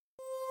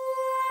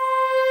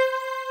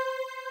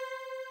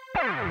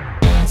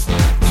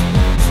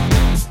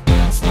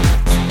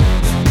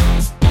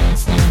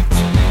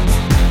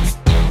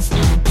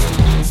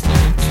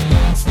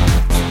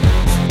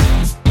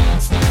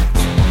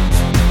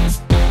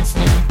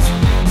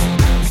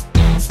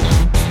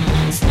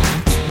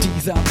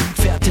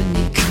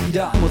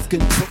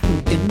Muskeln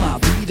zucken immer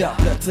wieder.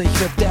 Plötzlich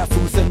wird der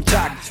Fuß im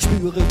Takt,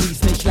 spüre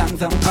wie's mich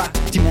langsam packt.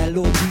 Die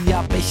Melodie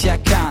hab ich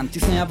erkannt, die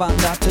Snare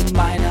wandert in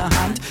meine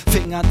Hand.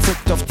 Finger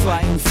zuckt auf 2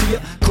 und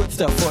 4, kurz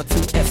davor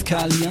zu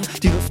eskalieren.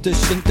 Die Hüfte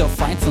schwingt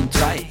auf 1 und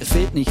 3, es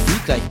fehlt nicht viel,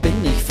 gleich bin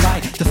ich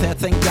frei. Das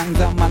Herz fängt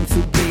langsam an zu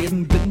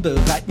beben, bin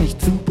bereit mich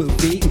zu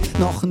bewegen.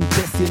 Noch ein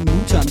bisschen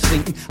Mut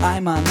antrinken,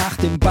 einmal nach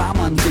dem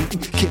Barmann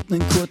winken. Kipp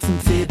nen kurzen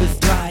C bis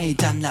 3,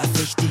 dann lass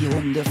ich die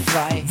Hunde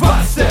frei.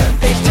 Was denn?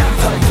 Ich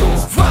tanz halt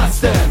so. Was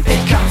denn?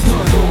 Ich kann's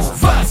nur so.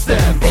 Was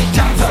denn? Ich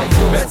tanz halt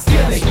so. Wenn's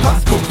dir nicht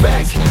passt, guck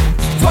weg.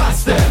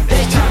 Was denn?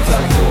 Ich tanz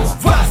halt so.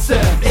 Was denn?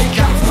 Ich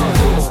kann's nur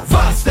so.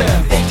 Was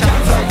denn? Ich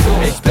tanz halt so.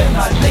 Ich bin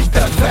halt nicht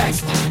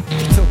perfekt.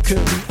 Ich zucke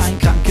wie ein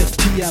krankes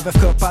Tier, werf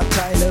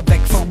Körperteile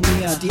weg von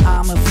mir. Die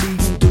Arme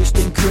fliegen durch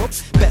den Club,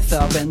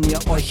 besser wenn ihr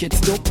euch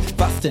jetzt duckt.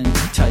 Was denn,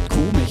 sieht halt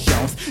komisch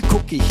aus.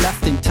 Guck, ich lass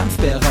den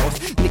Tanzbär raus.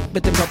 Nickt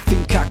mit dem Kopf wie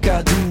ein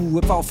Kakadu,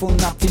 hüpf auf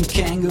und ab wie ein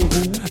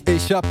Känguru.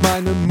 Ich hab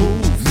meine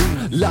Moves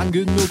lang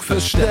genug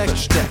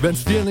versteckt.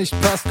 Wenn's dir nicht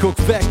passt, guck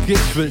weg.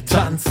 Ich will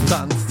tanzen,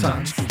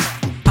 tanzen.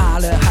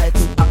 Alle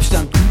halten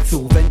Abstand gut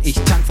so, wenn ich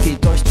tanz,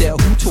 geht euch der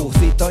Hut hoch.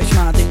 Seht euch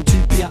mal den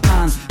Typ hier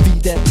an, wie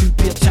der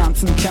Typ hier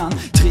tanzen kann.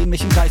 Dreh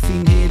mich im Kreis wie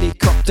ein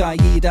Helikopter,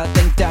 jeder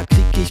denkt, da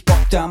krieg ich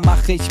Bock, da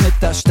mach ich mit,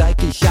 da steig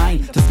ich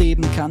ein. Das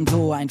Leben kann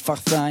so einfach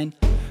sein.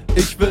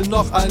 Ich will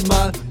noch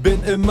einmal,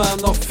 bin immer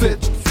noch fit.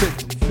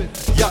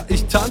 Ja,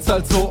 ich tanz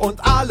halt so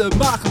und alle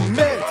machen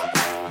mit.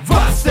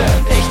 Was denn?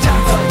 Ich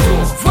tanz halt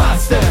so.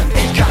 Was denn?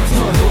 Ich kann's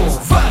nur so.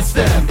 Was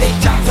denn?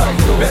 Ich tanz halt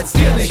so. Wenn's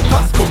dir nicht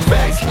passt, guck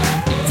weg.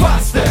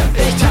 Was denn?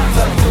 Ich tanz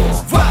halt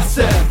so. Was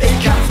denn?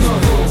 Ich kann's nur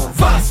so.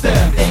 Was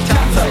denn? Ich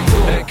tanz halt so.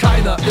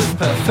 Keiner ist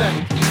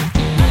perfekt.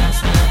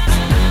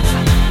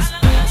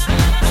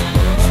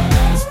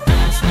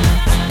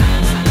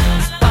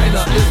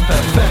 Keiner ist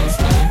perfekt.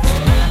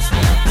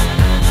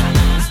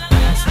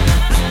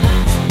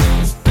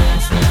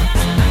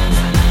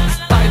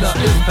 Keiner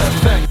ist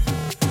perfekt.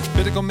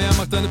 Bitte komm her,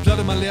 mach deine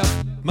Platte mal leer.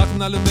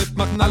 Machen alle mit,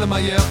 machen alle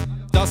mal yeah.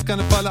 Das ist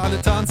keine Falle,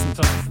 alle tanzen.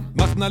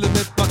 Machen alle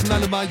mit, machen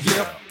alle mal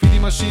yeah. Wie die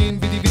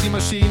Maschinen, wie die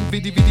Maschinen,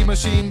 wie die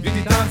Maschinen, wie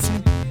die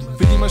tanzen.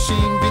 Wie die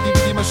Maschinen,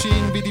 wie die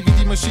Maschinen, wie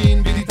die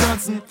Maschinen, wie die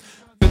tanzen.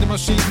 Bitte mal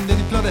schieben, denn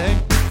die Platte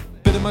hängt.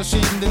 Bitte mal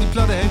schieben, denn die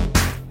Platte hängt.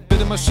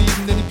 Bitte mal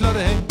schieben, denn die Platte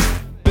hängt.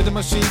 Bitte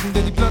mal schieben,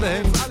 denn die Platte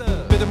hängt.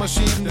 Bitte mal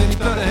schieben, denn die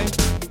Platte hängt.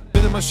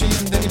 Bitte mal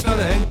schieben, denn die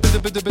Platte hängt.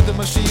 Bitte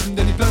mal schieben,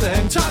 denn die Platte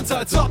hängt. Tanz,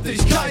 als ob dich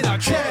keiner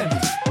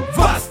kennt.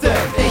 Was denn?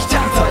 Ich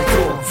tanz halt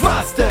so.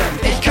 Was denn?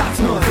 Ich kann's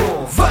nur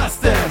so. Was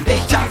denn?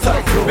 Ich tanz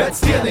halt so.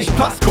 Wenn's dir nicht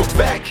passt, guck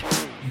weg.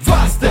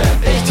 Was denn?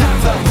 Ich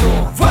tanz halt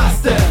so.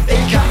 Was denn?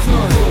 Ich kann's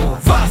nur so.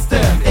 Was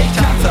denn? Ich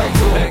tanz halt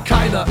so.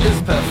 Keiner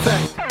ist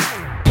perfekt.